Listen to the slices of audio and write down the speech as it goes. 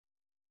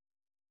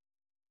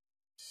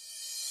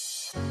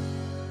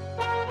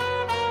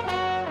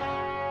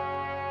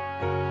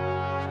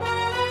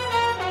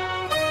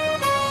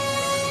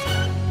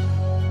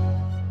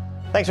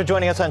Thanks for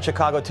joining us on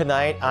Chicago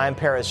Tonight. I'm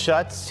Paris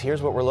Schutz.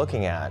 Here's what we're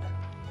looking at.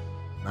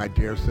 I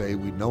dare say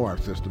we know our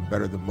system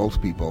better than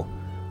most people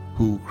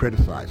who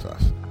criticize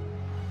us.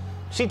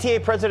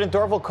 CTA President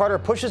Dorval Carter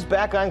pushes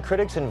back on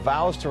critics and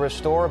vows to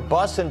restore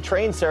bus and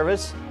train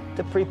service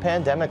to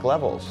pre-pandemic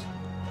levels.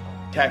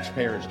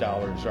 Taxpayers'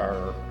 dollars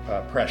are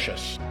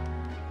precious.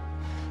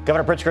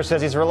 Governor Pritzker says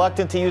he's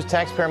reluctant to use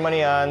taxpayer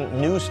money on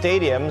new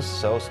stadiums,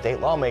 so state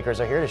lawmakers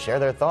are here to share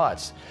their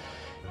thoughts.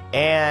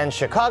 And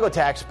Chicago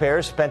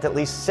taxpayers spent at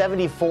least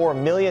 $74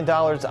 million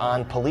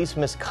on police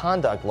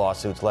misconduct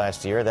lawsuits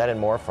last year. That and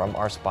more from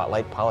our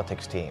Spotlight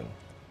Politics team.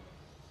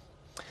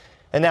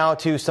 And now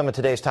to some of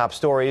today's top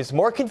stories.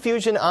 More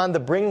confusion on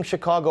the Bring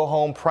Chicago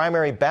Home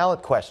primary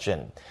ballot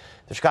question.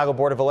 The Chicago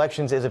Board of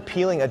Elections is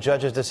appealing a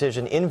judge's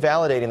decision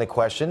invalidating the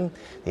question.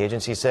 The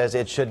agency says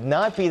it should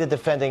not be the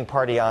defending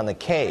party on the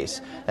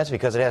case. That's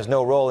because it has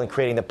no role in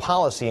creating the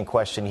policy in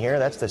question here.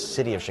 That's the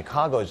city of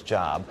Chicago's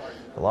job.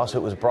 The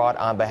lawsuit was brought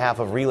on behalf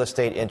of real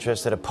estate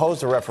interests that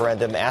opposed the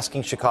referendum,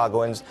 asking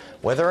Chicagoans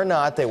whether or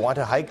not they want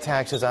to hike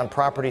taxes on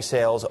property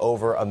sales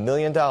over $1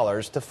 million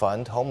to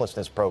fund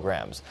homelessness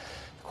programs.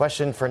 The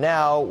question for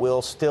now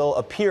will still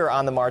appear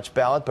on the March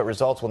ballot, but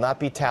results will not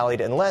be tallied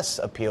unless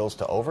appeals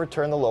to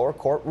overturn the lower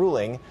court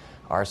ruling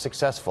are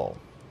successful.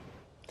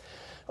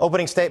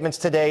 Opening statements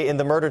today in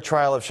the murder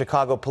trial of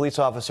Chicago police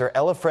officer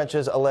Ella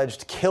French's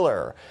alleged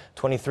killer.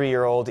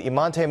 23-year-old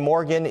Imonte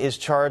Morgan is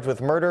charged with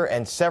murder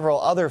and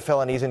several other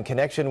felonies in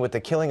connection with the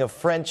killing of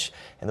French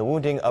and the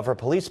wounding of her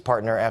police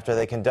partner after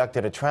they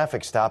conducted a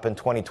traffic stop in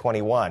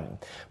 2021.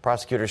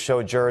 Prosecutors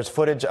showed jurors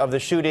footage of the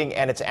shooting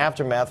and its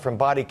aftermath from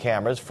body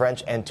cameras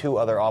French and two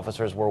other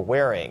officers were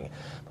wearing.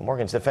 But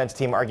Morgan's defense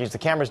team argues the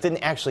cameras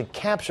didn't actually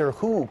capture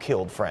who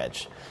killed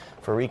French.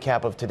 For a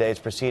recap of today's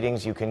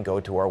proceedings, you can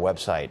go to our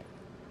website.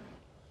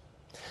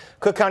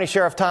 Cook County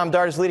Sheriff Tom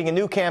Dart is leading a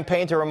new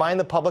campaign to remind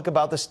the public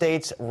about the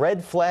state's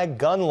red flag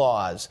gun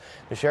laws.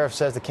 The sheriff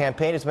says the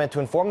campaign is meant to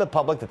inform the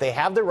public that they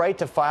have the right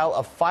to file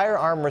a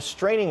firearm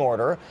restraining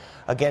order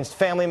against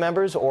family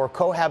members or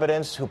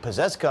cohabitants who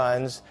possess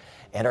guns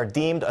and are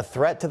deemed a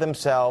threat to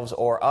themselves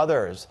or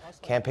others.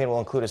 The campaign will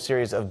include a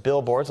series of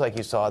billboards like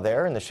you saw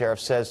there, and the sheriff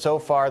says so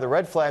far the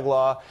red flag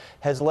law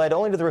has led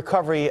only to the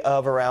recovery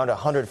of around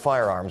 100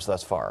 firearms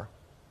thus far.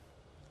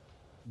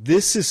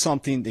 This is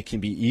something that can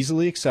be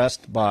easily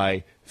accessed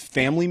by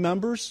family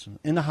members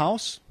in the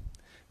house,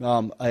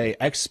 a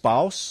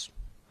ex-spouse,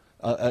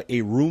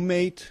 a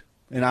roommate,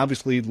 and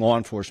obviously law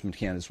enforcement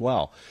can as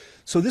well.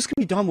 So this can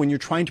be done when you're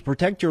trying to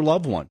protect your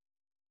loved one.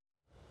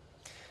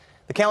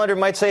 The calendar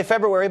might say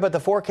February, but the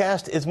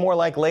forecast is more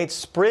like late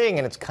spring,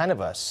 and it's kind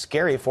of a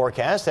scary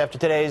forecast. After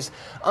today's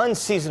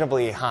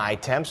unseasonably high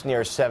temps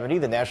near 70,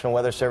 the National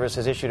Weather Service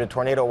has issued a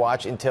tornado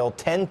watch until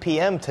 10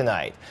 p.m.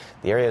 tonight.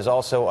 The area is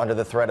also under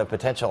the threat of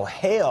potential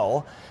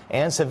hail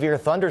and severe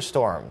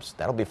thunderstorms.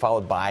 That'll be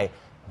followed by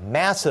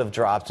massive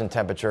drops in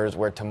temperatures,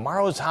 where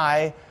tomorrow's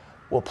high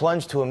will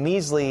plunge to a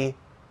measly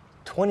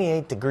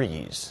 28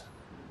 degrees.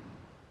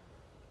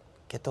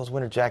 Get those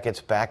winter jackets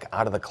back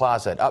out of the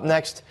closet. Up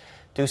next,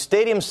 do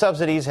stadium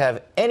subsidies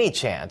have any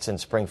chance in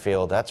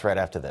Springfield? That's right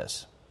after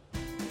this.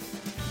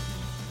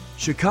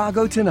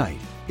 Chicago Tonight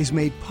is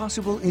made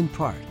possible in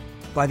part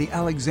by the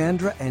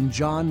Alexandra and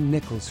John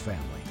Nichols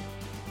family,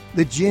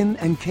 the Jin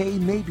and Kay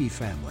Mabey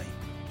family,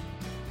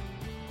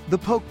 the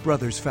Polk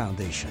Brothers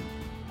Foundation,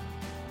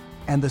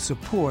 and the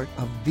support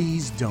of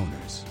these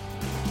donors.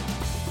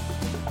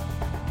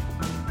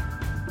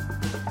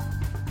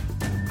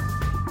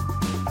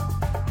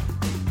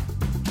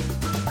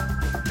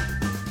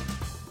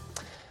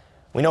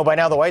 We know by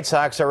now the White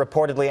Sox are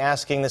reportedly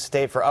asking the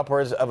state for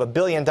upwards of $1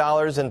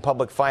 billion in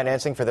public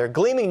financing for their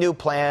gleaming new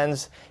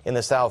plans in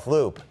the South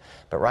Loop.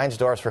 But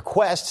Reinsdorf's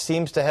request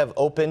seems to have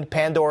opened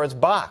Pandora's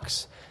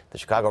box. The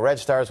Chicago Red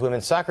Stars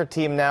women's soccer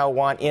team now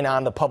want in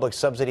on the public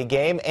subsidy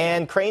game,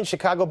 and Crane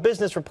Chicago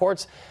Business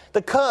reports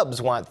the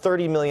Cubs want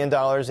 $30 million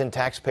in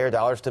taxpayer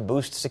dollars to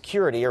boost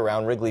security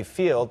around Wrigley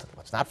Field.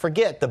 Let's not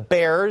forget the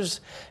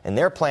Bears and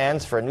their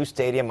plans for a new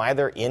stadium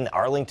either in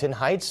Arlington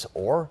Heights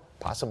or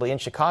possibly in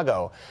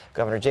Chicago.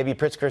 Governor J.B.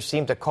 Pritzker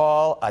seemed to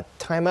call a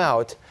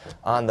timeout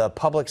on the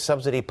public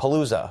subsidy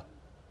palooza.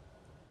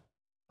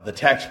 The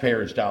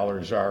taxpayers'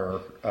 dollars are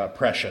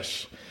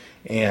precious,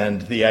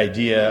 and the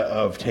idea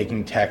of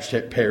taking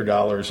taxpayer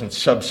dollars and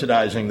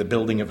subsidizing the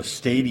building of a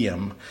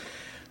stadium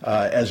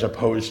as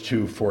opposed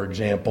to, for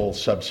example,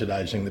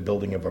 subsidizing the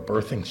building of a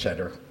birthing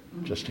center,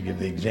 just to give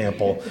the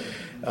example,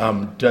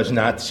 does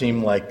not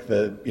seem like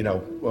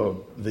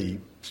the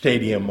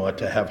stadium ought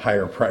to have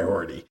higher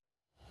priority.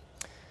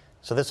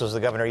 So this was the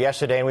governor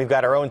yesterday, and we've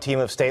got our own team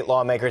of state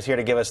lawmakers here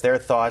to give us their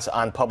thoughts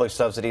on public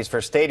subsidies for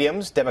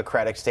stadiums.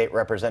 Democratic State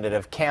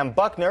Representative Cam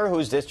Buckner,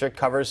 whose district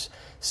covers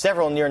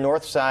several near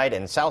North Side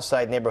and South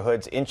Side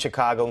neighborhoods in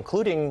Chicago,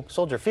 including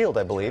Soldier Field,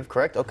 I believe,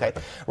 correct? Okay.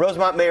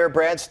 Rosemont Mayor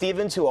Brad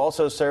Stevens, who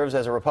also serves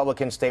as a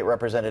Republican state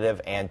representative,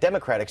 and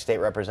Democratic State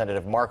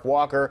Representative Mark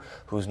Walker,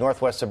 whose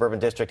Northwest Suburban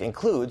District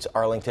includes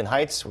Arlington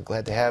Heights. We're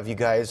glad to have you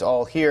guys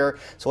all here.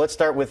 So let's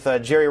start with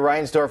Jerry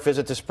Reinsdorf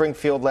visit to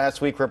Springfield last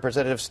week.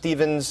 Representative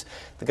Stevens,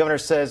 the governor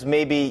says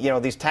maybe,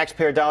 these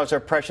taxpayer dollars are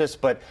precious,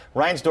 but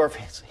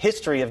Reinsdorf's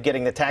history of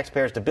getting the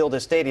taxpayers to build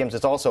his stadiums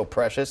is also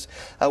precious.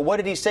 What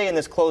did he say in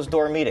this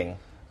closed-door meeting?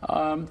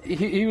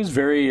 He was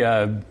very,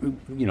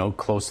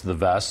 close to the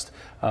vest.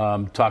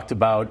 Talked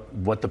about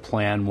what the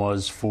plan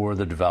was for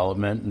the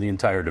development, the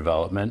entire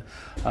development,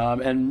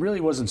 and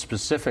really wasn't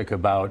specific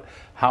about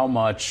how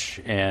much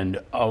and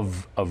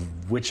of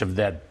which of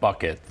that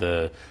bucket,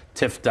 the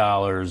TIF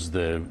dollars,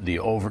 the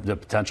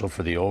potential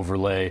for the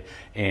overlay,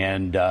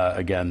 and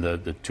again the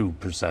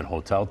 2%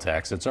 hotel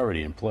tax that's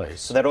already in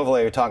place. So that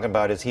overlay you're talking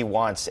about is he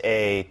wants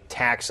a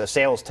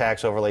sales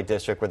tax overlay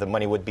district where the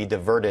money would be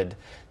diverted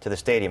to the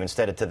stadium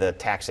instead of to the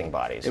taxing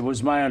bodies. It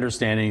was my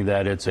understanding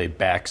that it's a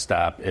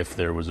backstop if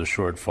there was a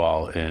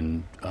shortfall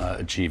in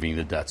achieving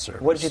the debt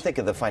service. What did you think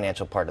of the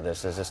financial part of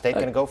this? Is the state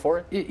going to go for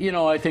it?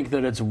 I think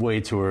that it's way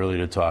too early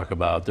to talk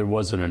about. There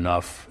wasn't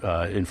enough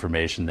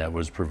information that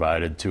was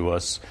provided to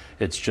us.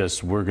 It's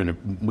just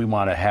we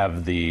want to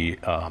have the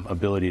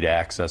ability to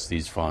access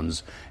these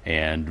funds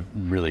and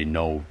really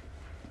no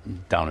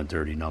down and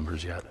dirty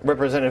numbers yet.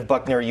 Representative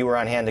Buckner, you were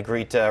on hand to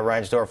greet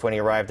Reinsdorf when he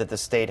arrived at the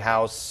State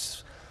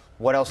House.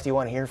 What else do you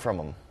want to hear from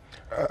him?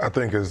 I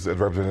think, as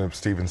Representative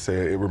Stevens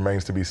said, it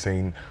remains to be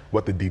seen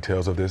what the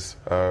details of this,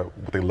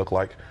 what they look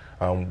like.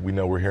 We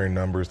know we're hearing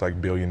numbers like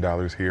 $1 billion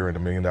here and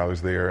 $1 million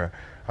there.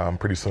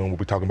 Pretty soon we'll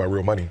be talking about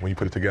real money when you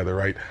put it together,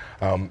 right?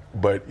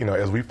 But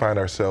as we find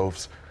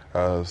ourselves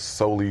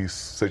solely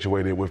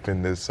situated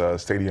within this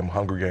stadium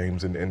Hunger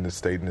Games in the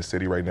state and the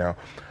city right now,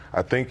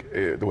 I think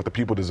what the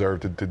people deserve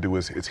to do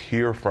is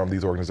hear from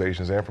these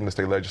organizations and from the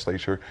state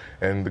legislature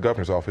and the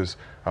governor's office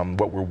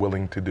what we're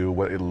willing to do,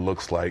 what it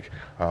looks like,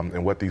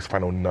 and what these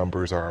final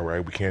numbers are,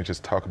 right? We can't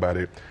just talk about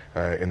it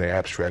in the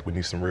abstract. We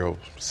need some real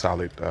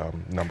solid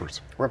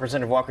numbers.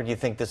 Representative Walker, do you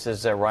think this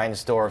is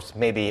Reinsdorf's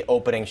maybe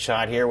opening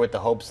shot here with the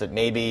hopes that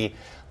maybe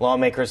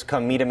lawmakers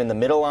come meet him in the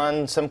middle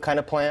on some kind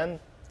of plan?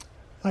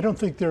 I don't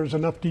think there's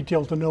enough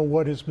detail to know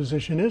what his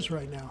position is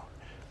right now.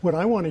 What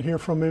I want to hear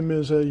from him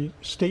is a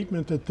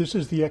statement that this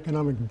is the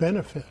economic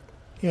benefit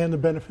and the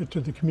benefit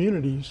to the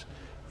communities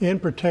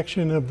and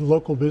protection of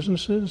local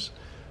businesses,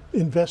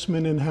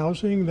 investment in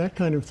housing, that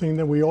kind of thing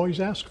that we always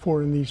ask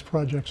for in these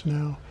projects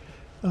now.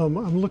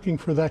 I'm looking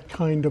for that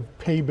kind of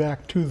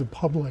payback to the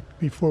public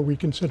before we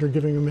consider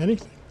giving them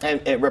anything.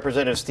 And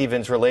Representative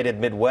Stevens, Related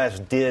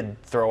Midwest,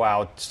 did throw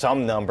out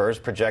some numbers,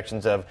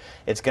 projections of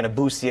it's going to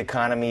boost the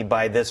economy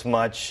by this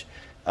much.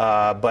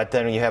 But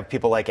then you have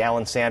people like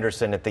Alan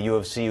Sanderson at the U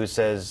of C who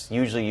says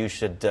usually you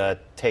should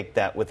take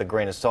that with a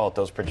grain of salt,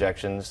 those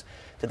projections.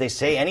 Did they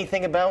say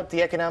anything about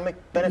the economic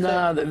benefit?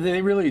 No,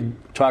 they really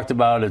talked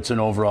about it's an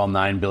overall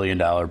 $9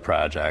 billion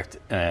project.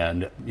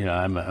 And,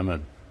 I'm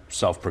a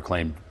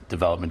self-proclaimed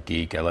development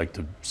geek. I like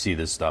to see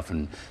this stuff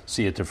and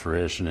see it to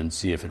fruition and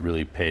see if it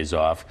really pays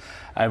off.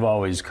 I've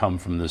always come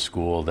from the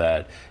school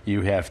that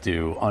you have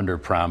to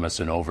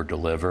under-promise and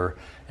over-deliver.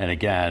 And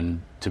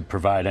again, to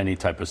provide any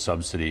type of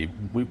subsidy,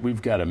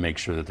 we've got to make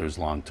sure that there's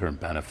long-term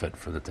benefit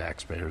for the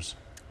taxpayers.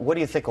 What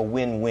do you think a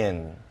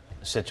win-win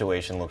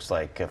situation looks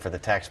like for the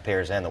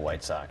taxpayers and the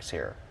White Sox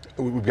here?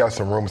 We've got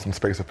some room and some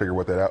space to figure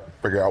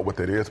out what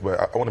that is,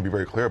 but I want to be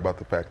very clear about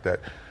the fact that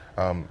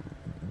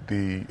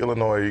the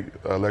Illinois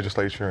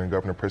legislature and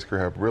Governor Pritzker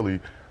have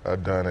really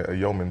done a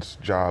yeoman's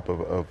job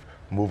of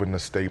moving the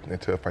state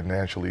into a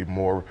financially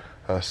more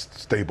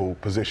stable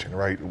position,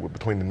 right?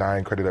 Between the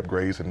 9 credit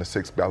upgrades and the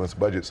 6 balanced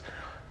budgets,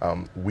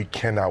 we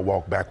cannot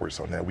walk backwards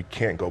on that. We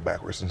can't go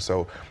backwards. And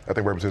so I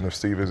think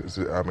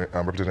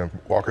Representative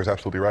Walker is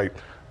absolutely right.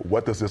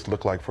 What does this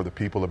look like for the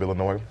people of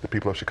Illinois, the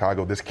people of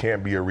Chicago? This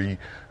can't be a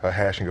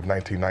rehashing of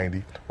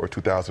 1990 or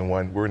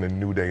 2001. We're in a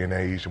new day and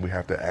age, and we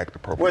have to act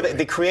appropriately. Well,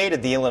 they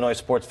created the Illinois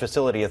Sports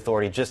Facility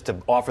Authority just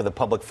to offer the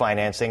public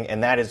financing,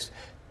 and that is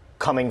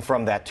coming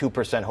from that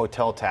 2%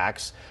 hotel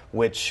tax,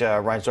 which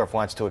Reinsdorf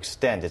wants to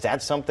extend. Is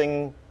that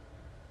something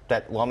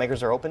that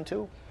lawmakers are open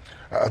to?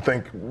 I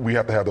think we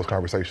have to have those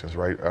conversations,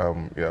 right?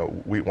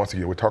 Once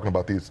again, we're talking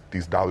about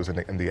these dollars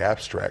in the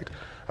abstract,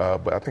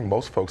 but I think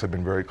most folks have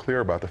been very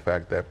clear about the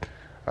fact that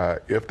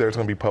if there's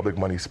going to be public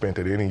money spent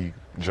at any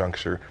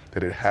juncture,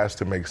 that it has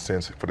to make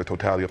sense for the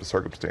totality of the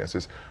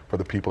circumstances for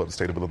the people of the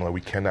state of Illinois. We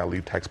cannot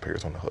leave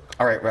taxpayers on the hook.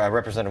 All right,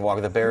 Representative Walker,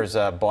 the Bears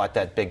bought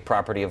that big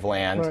property of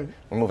land. Right.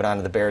 We're moving on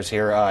to the Bears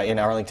here in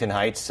Arlington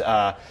Heights.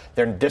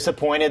 They're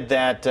disappointed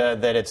that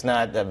it's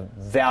not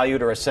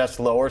valued or assessed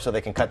lower so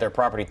they can cut their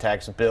property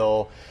tax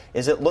bill.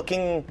 Is it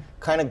looking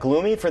kind of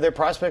gloomy for their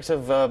prospects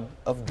of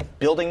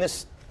building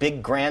this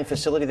big, grand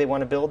facility they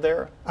want to build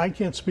there? I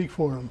can't speak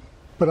for them.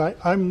 But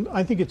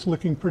I think it's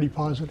looking pretty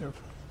positive.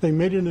 They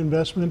made an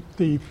investment.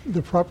 The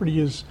property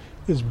is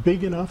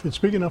big enough. It's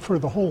big enough for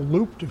the whole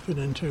loop to fit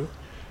into.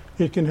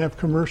 It can have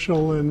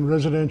commercial and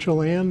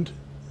residential and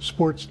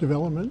sports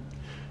development,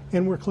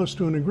 and we're close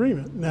to an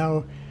agreement.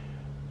 Now,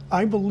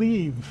 I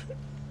believe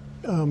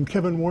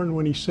Kevin Warren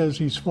when he says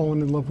he's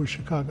fallen in love with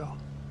Chicago.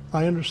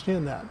 I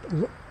understand that.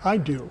 I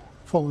do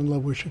fall in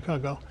love with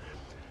Chicago.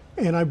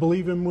 And I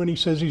believe him when he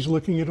says he's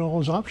looking at all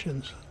his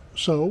options.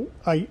 So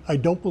I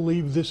don't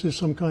believe this is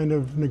some kind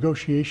of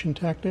negotiation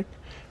tactic.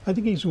 I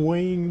think he's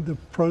weighing the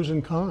pros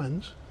and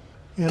cons.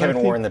 And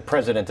Kevin Warren, the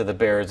president of the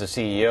Bears, the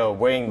CEO,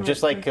 weighing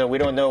just like we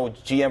don't know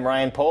GM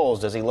Ryan Poles.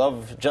 Does he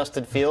love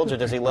Justin Fields or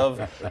does he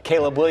love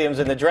Caleb Williams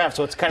in the draft?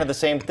 So it's kind of the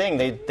same thing.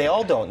 They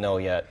all don't know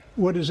yet.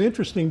 What is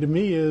interesting to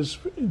me is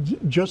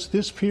just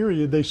this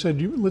period, they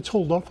said, let's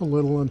hold off a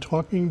little on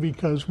talking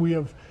because we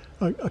have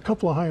a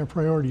couple of higher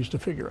priorities to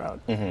figure out,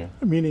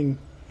 meaning,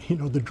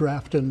 the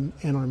draft and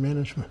our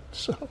management.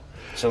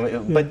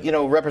 But,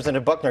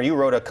 Representative Buckner, you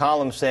wrote a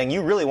column saying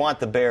you really want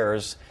the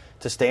Bears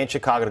to stay in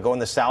Chicago, to go in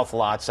the south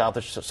lot, south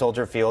of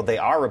Soldier Field. They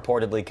are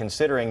reportedly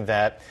considering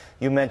that.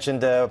 You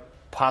mentioned a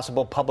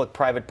possible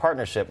public-private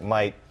partnership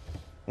might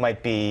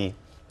be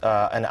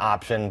an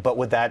option, but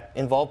would that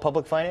involve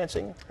public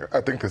financing?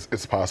 I think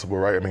it's possible,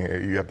 right? I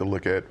mean, you have to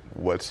look at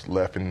what's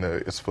left in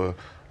the ISFA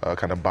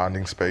kind of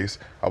bonding space.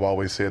 I've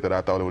always said that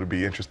I thought it would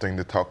be interesting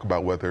to talk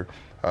about whether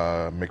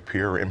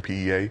McPier or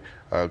MPEA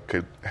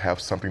could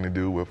have something to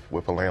do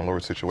with a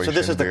landlord situation. So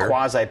this is the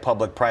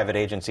quasi-public-private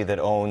agency that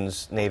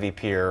owns Navy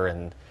Pier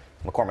and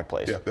McCormick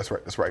Place. Yeah, that's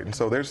right. That's right. And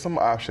so there's some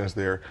options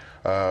there.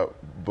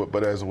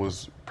 But as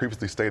was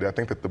previously stated, I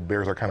think that the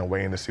Bears are kind of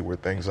weighing to see where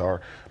things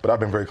are. But I've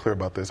been very clear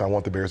about this. I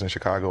want the Bears in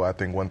Chicago. I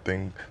think one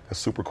thing that's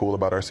super cool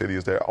about our city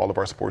is that all of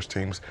our sports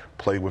teams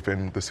play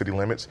within the city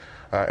limits.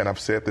 And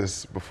I've said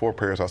this before,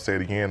 Paris, I'll say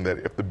it again, that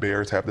if the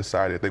Bears have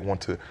decided they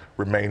want to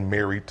remain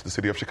married to the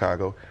city of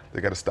Chicago,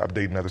 they got to stop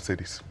dating other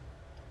cities.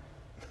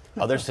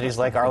 Other cities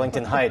like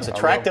Arlington Heights,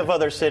 attractive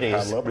other cities.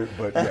 I love it,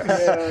 but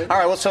yes. All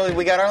right, well, so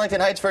we got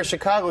Arlington Heights versus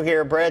Chicago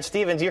here. Brad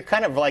Stevens, you're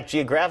kind of like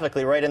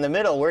geographically right in the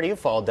middle. Where do you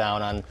fall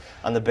down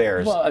on the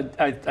Bears? Well,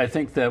 I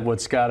think that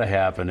what's got to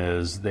happen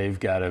is they've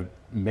got to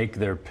make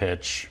their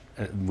pitch.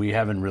 We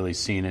haven't really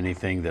seen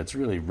anything that's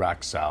really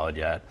rock solid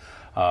yet.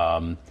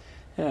 I'm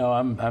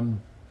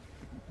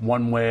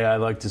one way I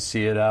like to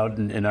see it out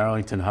in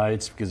Arlington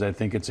Heights because I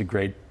think it's a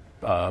great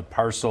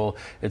parcel.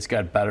 It's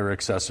got better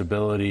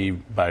accessibility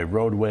by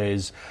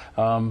roadways.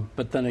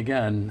 But then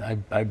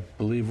again, I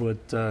believe what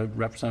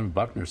Representative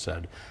Buckner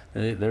said.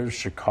 They're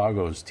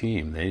Chicago's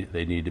team.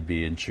 They need to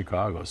be in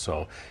Chicago.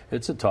 So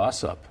it's a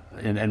toss-up.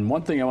 And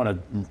one thing I want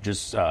to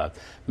just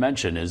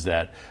mention is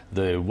that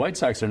the White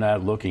Sox are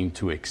not looking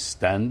to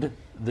extend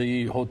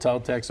the hotel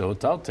tax. The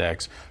hotel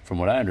tax, from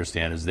what I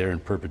understand, is there in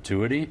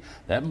perpetuity.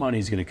 That money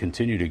is going to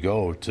continue to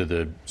go to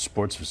the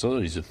Sports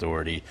Facilities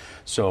Authority.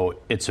 So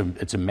it's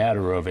a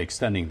matter of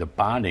extending the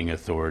bonding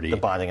authority,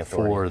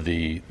 for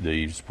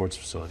the Sports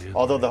Facility Authority.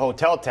 Although the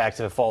hotel tax,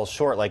 if it falls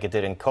short like it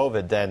did in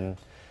COVID, then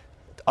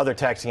other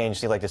taxing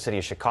agencies like the city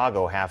of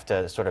Chicago have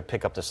to sort of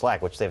pick up the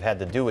slack, which they've had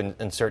to do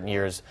in certain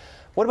years.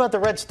 What about the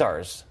Red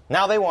Stars?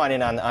 Now they want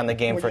in on the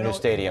game for a new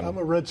stadium. I'm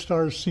a Red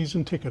Stars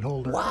season ticket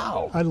holder.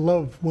 Wow. I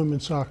love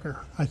women's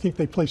soccer. I think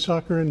they play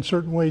soccer in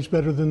certain ways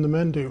better than the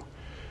men do.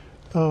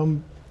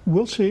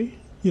 We'll see.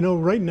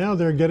 Right now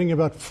they're getting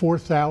about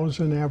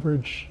 4,000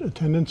 average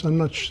attendance. I'm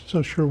not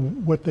so sure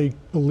what they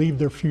believe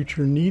their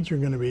future needs are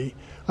going to be.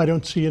 I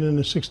don't see it in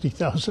a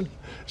 60,000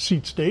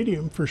 seat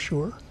stadium for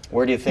sure.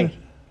 Where do you think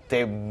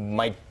they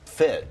might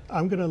fit?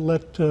 I'm going to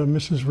let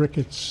Mrs.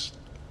 Ricketts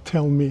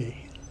tell me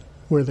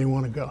where they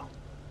want to go.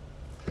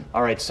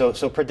 All right, so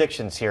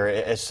predictions here.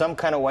 Is some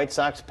kind of White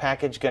Sox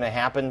package going to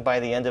happen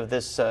by the end of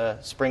this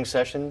spring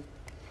session?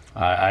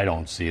 I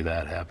don't see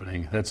that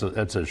happening. That's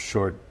a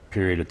short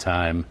period of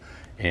time,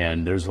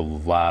 and there's a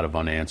lot of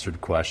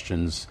unanswered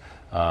questions.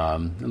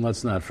 And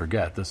let's not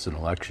forget, this is an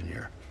election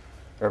year.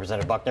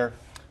 Representative Buckner?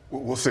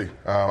 We'll see.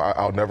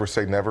 I'll never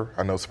say never.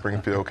 I know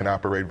Springfield can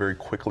operate very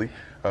quickly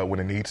when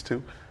it needs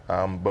to.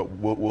 But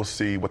we'll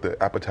see what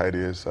the appetite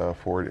is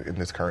for it in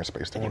this current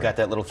space. And you got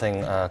that little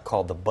thing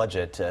called the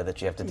budget that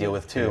you have to deal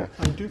with, too.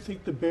 I do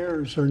think the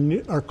Bears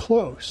are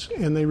close,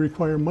 and they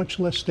require much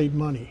less state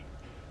money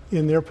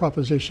in their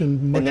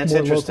proposition, much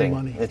more local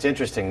money. It's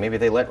interesting. Maybe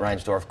they let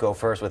Reinsdorf go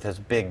first with his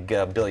big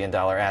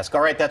billion-dollar ask. All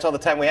right, that's all the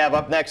time we have.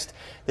 Up next,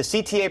 the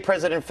CTA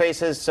president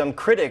faces some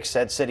critics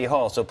at City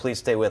Hall, so please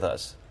stay with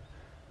us.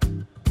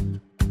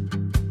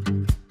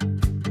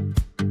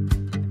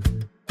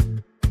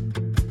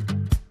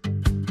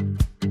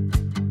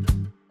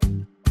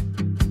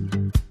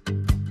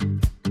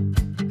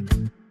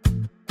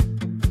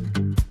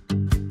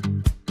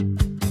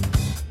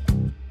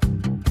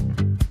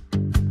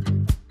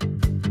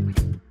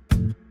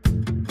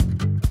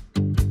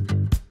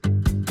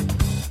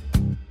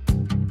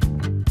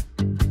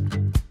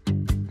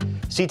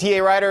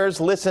 CTA riders,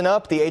 listen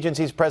up. The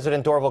agency's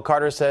president, Dorval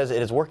Carter, says it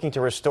is working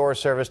to restore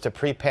service to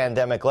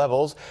pre-pandemic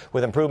levels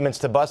with improvements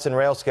to bus and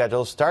rail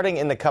schedules starting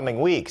in the coming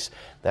weeks.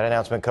 That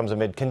announcement comes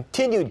amid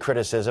continued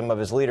criticism of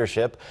his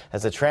leadership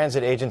as the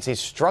transit agency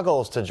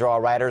struggles to draw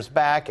riders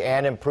back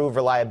and improve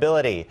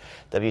reliability.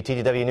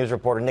 WTTW News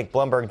reporter Nick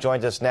Blumberg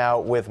joins us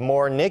now with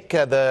more. Nick,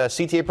 the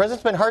CTA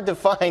president's been hard to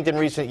find in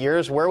recent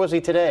years. Where was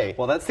he today?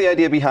 Well, that's the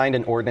idea behind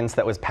an ordinance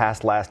that was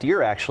passed last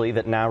year, actually,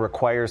 that now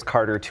requires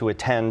Carter to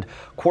attend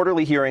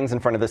quarterly hearings in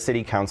front of the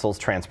City Council's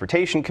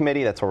Transportation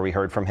Committee. That's where we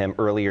heard from him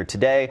earlier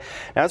today.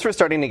 Now, as we're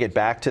starting to get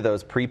back to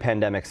those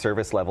pre-pandemic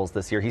service levels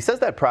this year, he says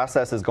that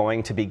process is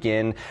going to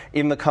begin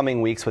in the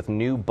coming weeks with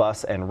new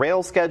bus and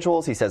rail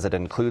schedules. He says it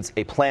includes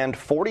a planned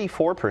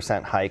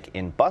 44% hike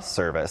in bus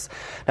service.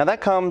 Now, that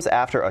comes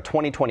after a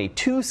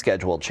 2022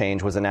 schedule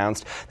change was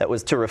announced that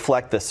was to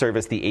reflect the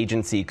service the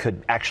agency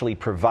could actually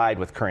provide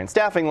with current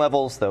staffing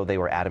levels, though they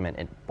were adamant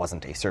it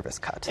wasn't a service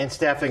cut. And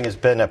staffing has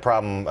been a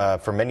problem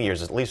for many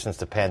years, at least since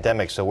the pandemic.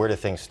 So where do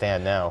things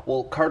stand now?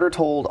 Well, Carter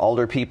told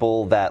Alder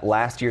people that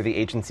last year the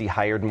agency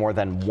hired more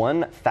than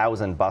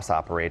 1,000 bus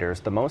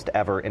operators, the most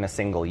ever in a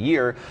single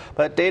year.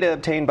 But data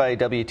obtained by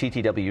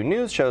WTTW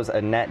News shows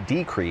a net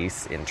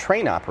decrease in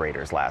train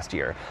operators last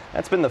year.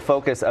 That's been the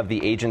focus of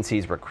the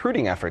agency's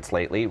recruiting efforts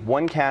lately.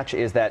 One catch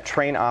is that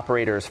train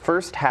operators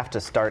first have to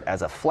start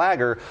as a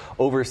flagger,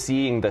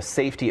 overseeing the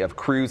safety of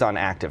crews on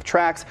active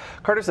tracks.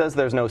 Carter says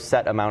there's no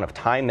set amount of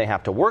time they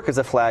have to work as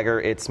a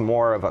flagger. It's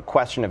more of a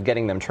question of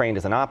getting them trained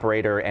as an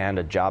operator and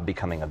a job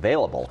becoming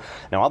available.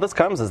 Now, all this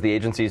comes as the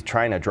agency is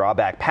trying to draw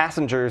back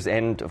passengers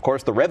and, of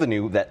course, the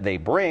revenue that they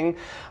bring.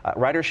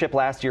 Ridership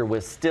last year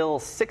was still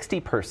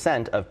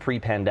 60% of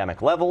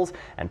pre-pandemic levels,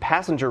 and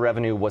passenger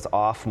revenue was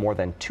off more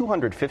than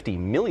 $250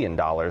 million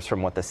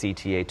from what the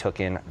CTA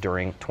took in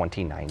during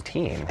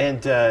 2019.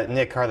 And,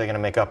 Nick, how are they going to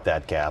make up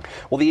that gap?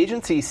 Well, the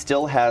agency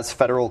still has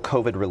federal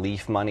COVID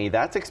relief money.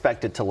 That's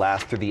expected to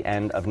last through the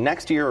end of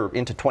next year or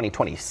into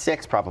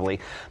 2026, probably.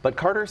 But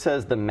Carter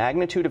says the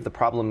magnitude of the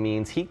problem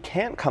means he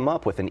can't come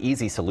up with an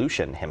easy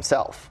solution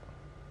himself.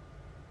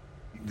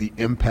 The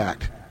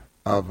impact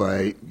of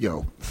a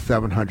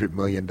 $700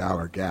 million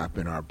gap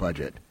in our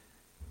budget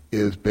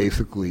is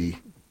basically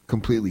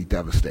completely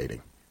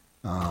devastating.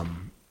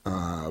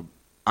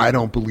 I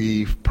don't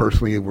believe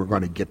personally we're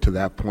going to get to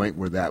that point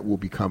where that will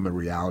become a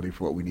reality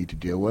for what we need to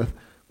deal with,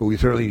 but we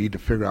certainly need to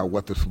figure out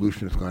what the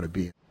solution is going to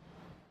be.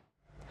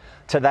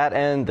 To that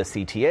end, the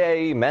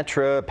CTA,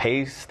 Metra,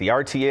 PACE, the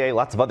RTA,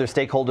 lots of other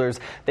stakeholders,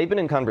 they've been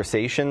in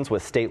conversations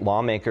with state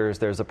lawmakers.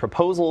 There's a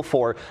proposal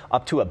for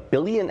up to $1.5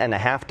 billion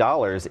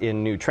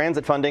in new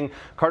transit funding.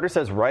 Carter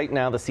says right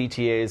now the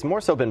CTA has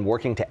more so been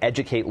working to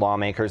educate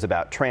lawmakers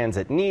about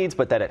transit needs,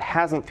 but that it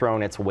hasn't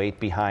thrown its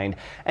weight behind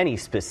any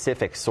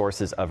specific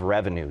sources of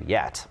revenue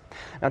yet.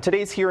 Now,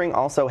 today's hearing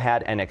also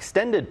had an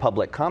extended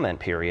public comment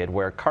period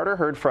where Carter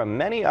heard from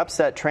many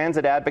upset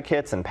transit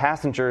advocates and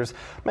passengers,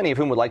 many of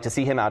whom would like to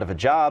see him out of a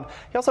job.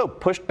 He also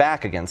pushed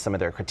back against some of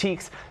their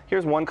critiques.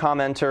 Here's one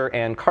commenter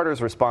and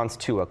Carter's response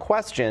to a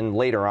question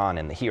later on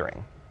in the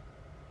hearing.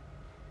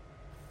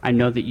 I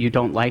know that you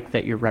don't like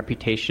that your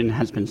reputation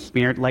has been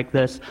smeared like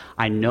this.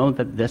 I know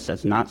that this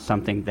is not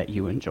something that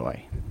you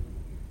enjoy.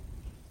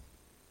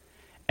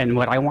 And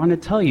what I want to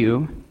tell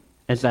you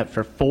is that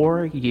for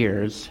 4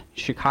 years,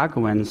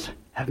 Chicagoans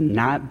have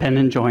not been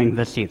enjoying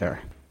this either.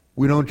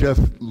 We don't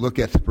just look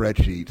at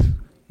spreadsheets.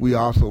 We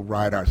also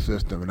ride our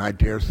system, and I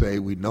dare say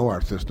we know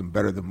our system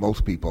better than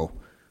most people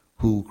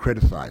who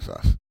criticize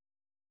us.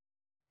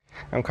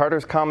 And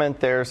Carter's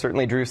comment there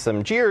certainly drew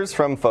some jeers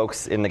from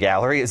folks in the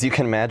gallery, as you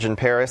can imagine,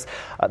 Paris.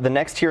 The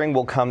next hearing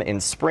will come in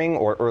spring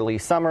or early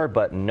summer,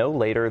 but no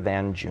later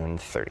than June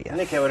 30th.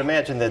 Nick, I would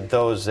imagine that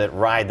those that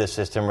ride the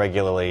system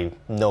regularly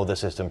know the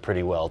system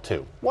pretty well,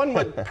 too. One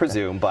would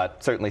presume,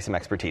 but certainly some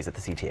expertise at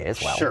the CTA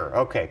as well. Sure.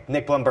 Okay.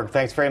 Nick Blumberg,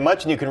 thanks very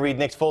much. And you can read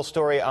Nick's full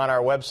story on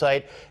our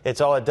website.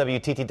 It's all at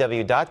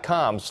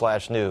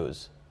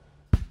WTTW.com/news.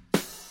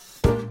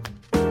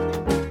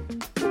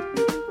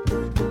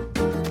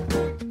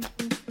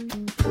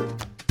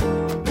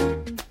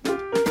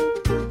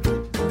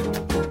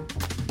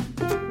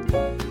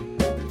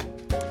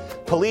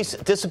 Police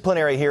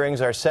disciplinary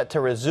hearings are set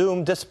to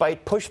resume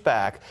despite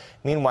pushback.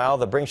 Meanwhile,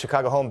 the Bring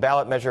Chicago Home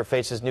ballot measure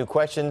faces new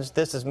questions.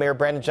 This as Mayor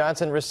Brandon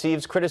Johnson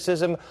receives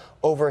criticism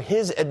over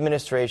his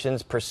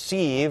administration's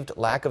perceived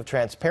lack of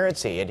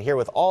transparency. And here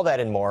with all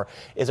that and more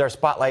is our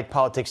Spotlight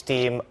Politics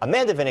team,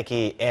 Amanda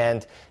Vinicky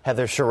and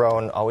Heather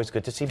Sharon. Always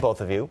good to see both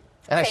of you.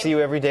 And I see you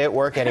every day at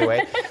work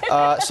anyway.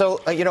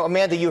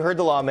 Amanda, you heard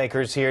the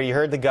lawmakers here. You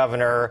heard the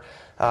governor.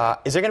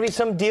 Is there going to be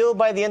some deal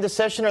by the end of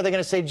session? Or are they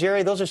going to say,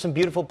 Jerry, those are some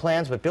beautiful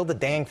plans, but build the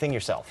dang thing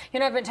yourself?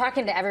 I've been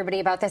talking to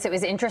everybody about this. It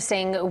was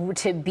interesting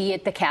to be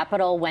at the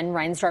Capitol when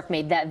Reinsdorf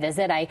made that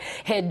visit. I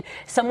had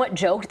somewhat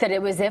joked that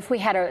it was as if we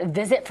had a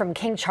visit from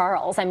King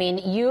Charles. I mean,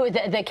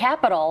 the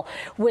Capitol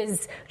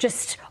was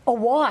just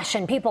awash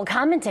in people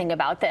commenting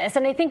about this.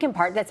 And I think in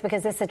part that's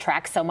because this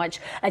attracts so much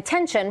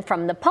attention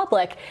from the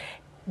public.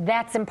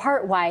 That's in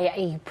part why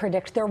I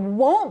predict there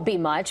won't be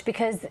much,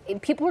 because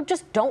people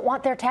just don't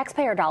want their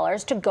taxpayer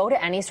dollars to go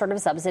to any sort of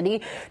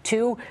subsidy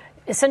to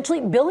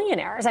essentially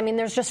billionaires. I mean,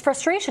 there's just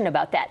frustration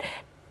about that.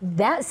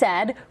 That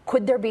said,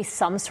 could there be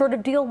some sort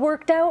of deal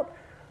worked out?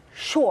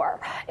 Sure.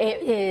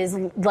 It is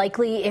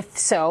likely, if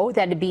so,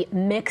 that it'd be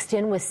mixed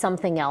in with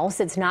something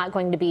else. It's not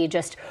going to be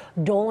just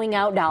doling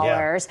out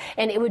dollars,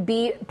 and it would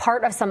be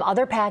part of some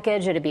other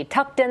package. It'd be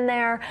tucked in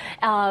there.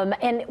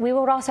 And we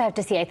would also have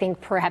to see, I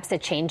think, perhaps a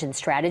change in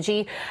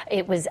strategy.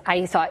 It was,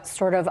 I thought,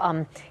 sort of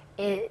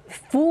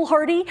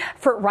foolhardy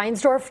for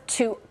Reinsdorf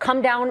to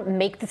come down,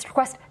 make this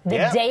request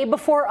the day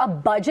before a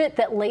budget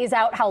that lays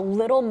out how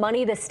little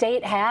money the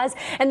state has.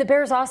 And the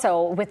Bears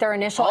also, with their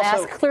initial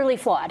ask, clearly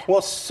flawed.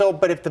 Well,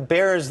 but if the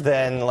Bears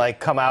then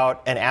come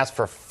out and ask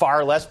for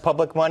far less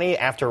public money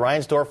after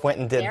Reinsdorf went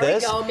and did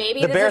this,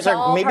 maybe the Bears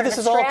are maybe this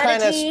is all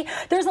kind of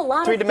there's a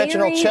lot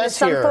three-dimensional of theory. chess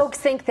Some here. folks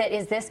think that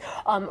is this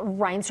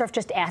Reinsdorf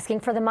just asking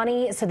for the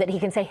money so that he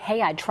can say,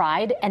 "Hey, I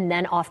tried," and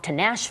then off to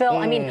Nashville.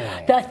 I mean,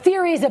 the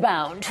theories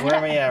abound.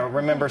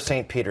 Remember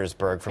St.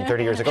 Petersburg from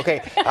 30 years ago.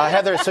 Okay,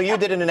 Heather, so you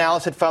did an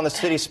analysis that found the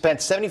city spent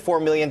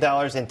 $74 million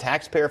in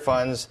taxpayer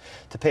funds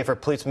to pay for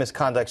police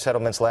misconduct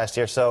settlements last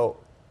year. So,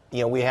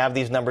 we have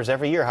these numbers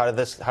every year. How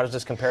does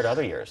this compare to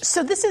other years?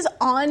 So this is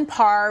on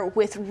par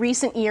with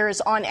recent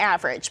years on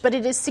average, but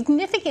it is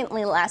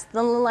significantly less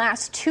than the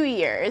last 2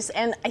 years.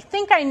 And I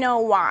think I know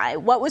why.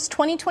 What was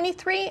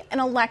 2023? An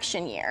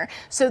election year.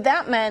 So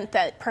that meant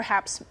that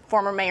perhaps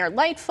former Mayor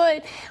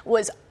Lightfoot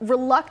was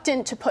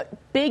reluctant to put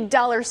big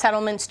dollar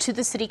settlements to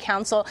the city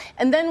council.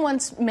 And then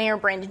once Mayor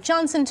Brandon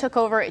Johnson took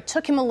over, it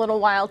took him a little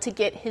while to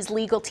get his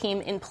legal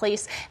team in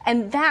place.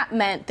 And that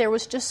meant there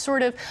was just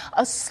sort of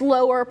a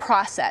slower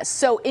process.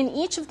 So in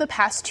each of the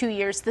past 2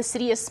 years, the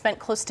city has spent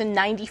close to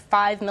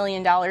 $95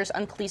 million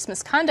on police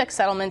misconduct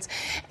settlements.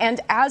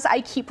 And as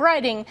I keep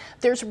writing,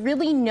 there's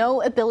really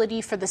no ability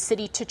for the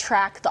city to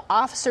track the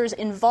officers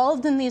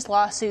involved in these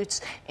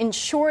lawsuits,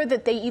 ensure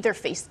that they either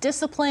face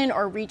discipline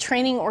or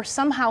retraining or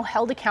somehow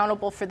held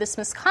accountable for this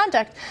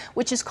misconduct,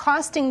 which is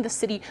costing the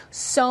city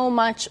so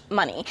much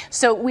money.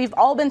 So we've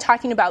all been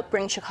talking about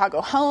Bring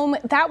Chicago Home.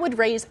 That would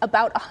raise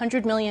about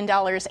 $100 million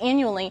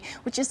annually,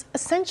 which is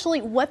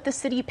essentially what the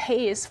city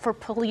pays for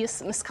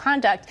police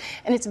misconduct.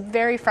 And it's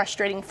very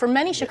frustrating for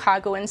many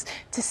Chicagoans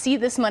to see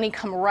this money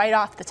come right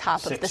off the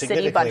top of the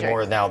city budget. Significantly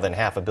more now than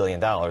 $500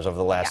 million over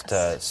the last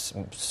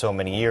so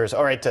many years.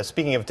 All right,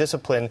 speaking of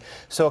discipline,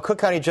 so a Cook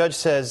County judge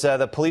says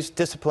the police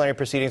disciplinary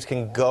proceedings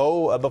can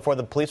go before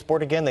the police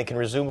board again. They can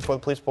resume before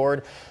the police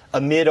board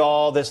amid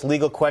all this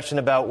legal question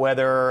about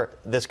whether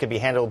this could be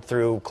handled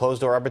through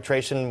closed-door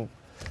arbitration.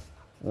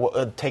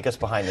 Take us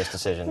behind this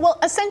decision. Well,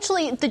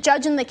 essentially, the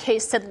judge in the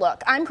case said,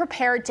 look, I'm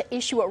prepared to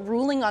issue a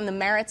ruling on the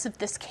merits of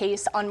this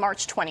case on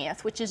March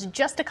 20th, which is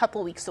just a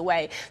couple weeks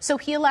away. So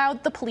he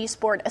allowed the police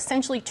board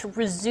essentially to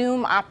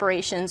resume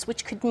operations,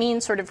 which could mean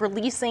sort of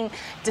releasing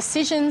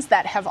decisions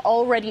that have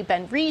already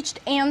been reached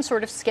and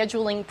sort of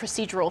scheduling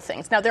procedural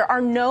things. Now, there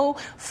are no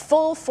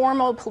full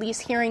formal police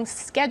hearings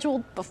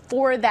scheduled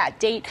before that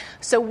date,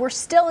 so we're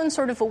still in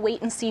sort of a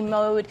wait-and-see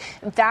mode.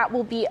 That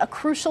will be a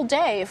crucial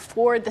day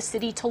for the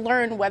city to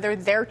learn whether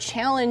their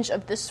challenge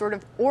of this sort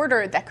of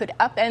order that could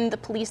upend the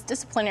police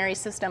disciplinary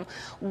system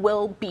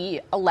will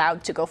be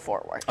allowed to go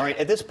forward. All right.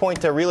 At this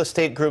point, real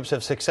estate groups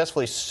have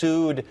successfully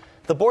sued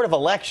the Board of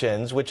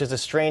Elections, which is a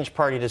strange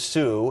party to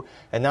sue,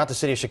 and not the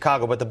city of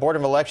Chicago, but the Board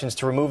of Elections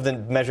to remove the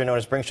measure known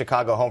as Bring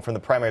Chicago Home from the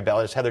primary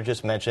ballot. As Heather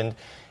just mentioned,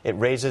 it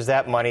raises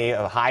that money,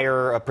 a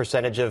higher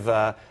percentage of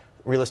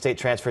real estate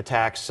transfer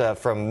tax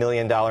from $1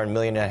 million and $1.5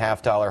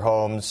 million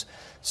homes.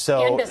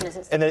 So, and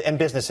businesses. And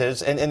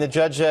businesses. And the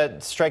judge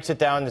strikes it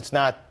down. It's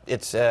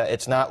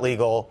not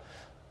legal.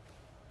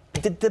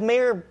 Did the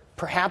mayor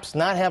perhaps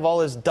not have all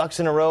his ducks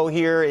in a row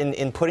here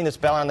in putting this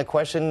ballot on the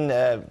question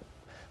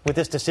with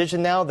this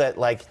decision now that,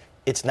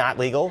 it's not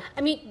legal?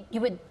 I mean,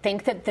 you would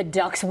think that the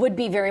ducks would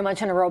be very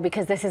much in a row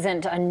because this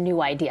isn't a new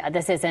idea.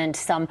 This isn't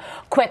some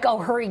quick,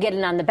 hurry, get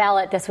it on the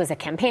ballot. This was a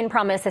campaign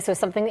promise. This was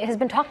something that has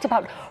been talked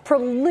about for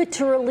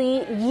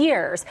literally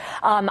years.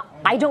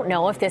 I don't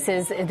know if this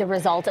is the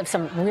result of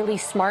some really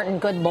smart and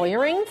good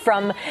lawyering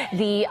from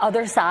the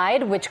other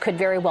side, which could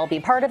very well be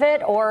part of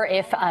it, or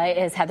if,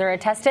 as Heather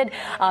attested,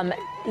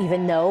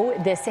 even though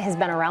this has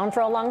been around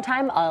for a long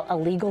time, a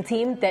legal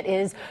team that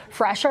is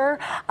fresher.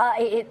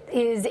 It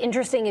is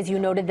interesting, as you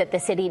noted, that the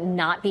city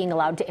not being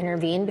allowed to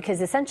intervene because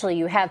essentially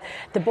you have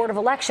the Board of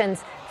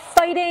Elections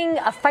fighting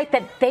a fight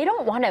that they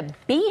don't want to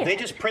be in. They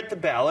just print the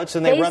ballots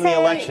and they run the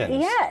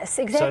elections. Yes,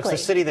 exactly. So it's the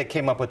city that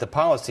came up with the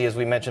policy, as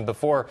we mentioned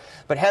before.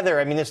 But Heather,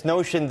 I mean, this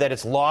notion that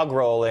it's log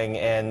rolling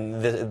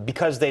and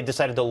because they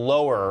decided to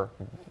lower,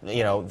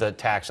 the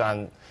tax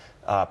on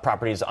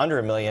properties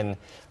under $1 million,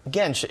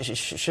 Again,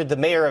 should the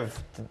mayor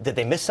have, did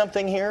they miss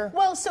something here?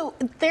 Well, so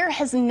there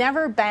has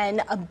never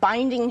been a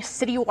binding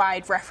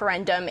citywide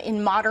referendum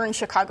in modern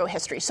Chicago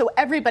history. So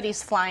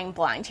everybody's flying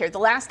blind here. The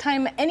last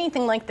time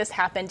anything like this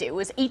happened, it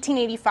was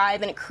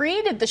 1885, and it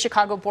created the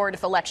Chicago Board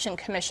of Election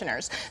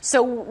Commissioners.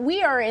 So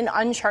we are in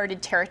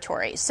uncharted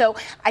territory. So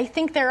I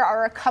think there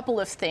are a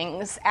couple of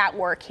things at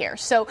work here.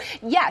 So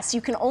yes,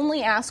 you can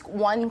only ask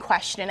one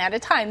question at a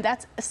time.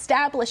 That's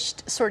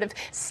established sort of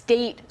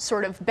state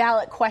sort of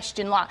ballot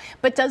question law.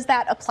 But does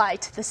that apply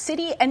to the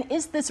city? And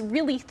is this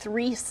really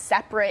three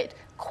separate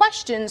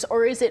questions,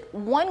 or is it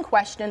one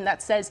question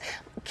that says,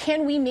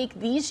 can we make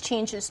these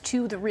changes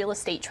to the real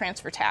estate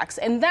transfer tax?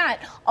 And that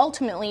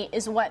ultimately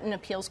is what an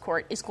appeals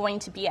court is going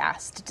to be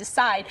asked to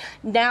decide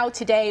now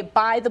today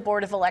by the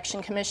Board of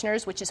Election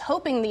Commissioners, which is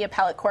hoping the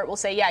appellate court will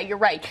say, yeah, you're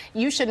right,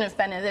 you shouldn't have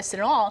been in this at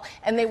all,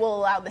 and they will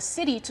allow the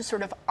city to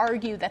sort of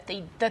argue that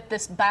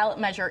this ballot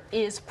measure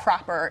is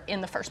proper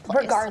in the first place.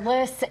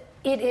 Regardless,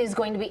 it is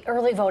going to be,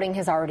 early voting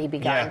has already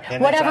begun. Yeah,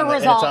 whatever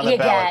result you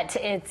ballot.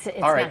 get, it's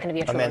all right, not going to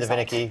be a true Amanda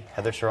result. Vinicky,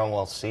 Heather Sharon,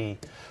 we'll see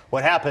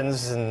what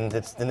happens in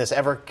this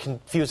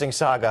ever-confusing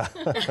saga.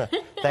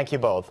 Thank you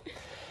both.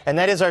 And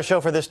that is our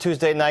show for this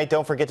Tuesday night.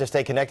 Don't forget to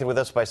stay connected with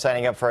us by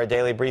signing up for our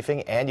daily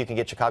briefing. And you can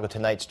get Chicago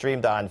Tonight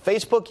streamed on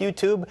Facebook,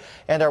 YouTube,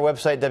 and our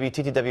website,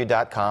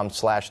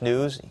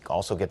 WTTW.com/news. You can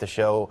also get the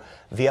show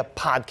via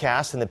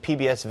podcast in the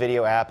PBS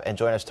video app. And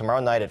join us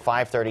tomorrow night at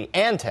 5:30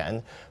 and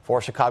 10 for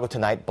Chicago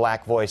Tonight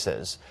Black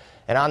Voices.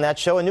 And on that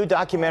show, a new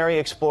documentary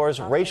explores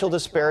racial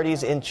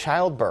disparities in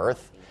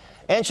childbirth.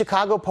 And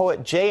Chicago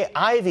poet Jay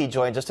Ivey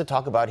joins us to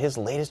talk about his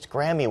latest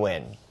Grammy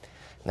win.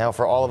 Now,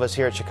 for all of us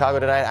here at Chicago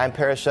Tonight, I'm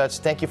Paris Schutz.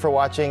 Thank you for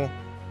watching.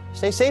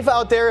 Stay safe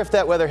out there if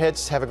that weather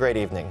hits. Have a great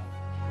evening.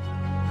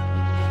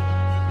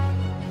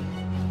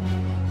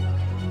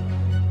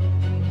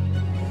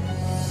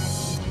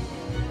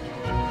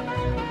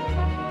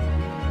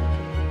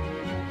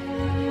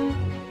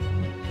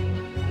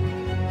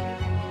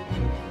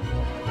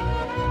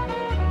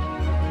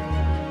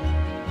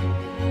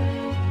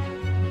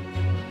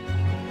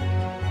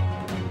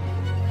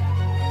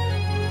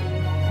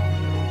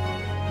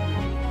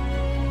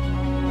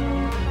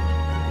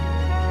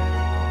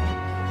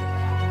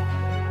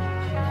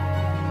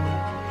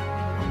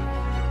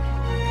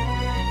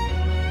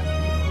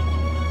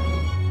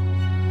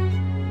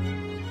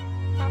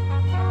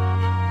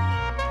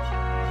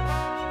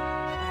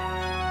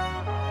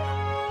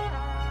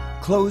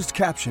 Closed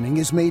captioning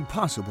is made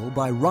possible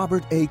by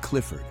Robert A.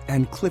 Clifford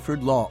and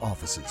Clifford Law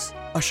Offices,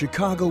 a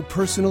Chicago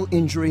personal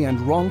injury and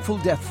wrongful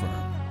death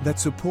firm that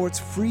supports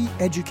free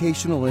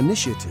educational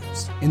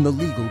initiatives in the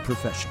legal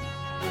profession.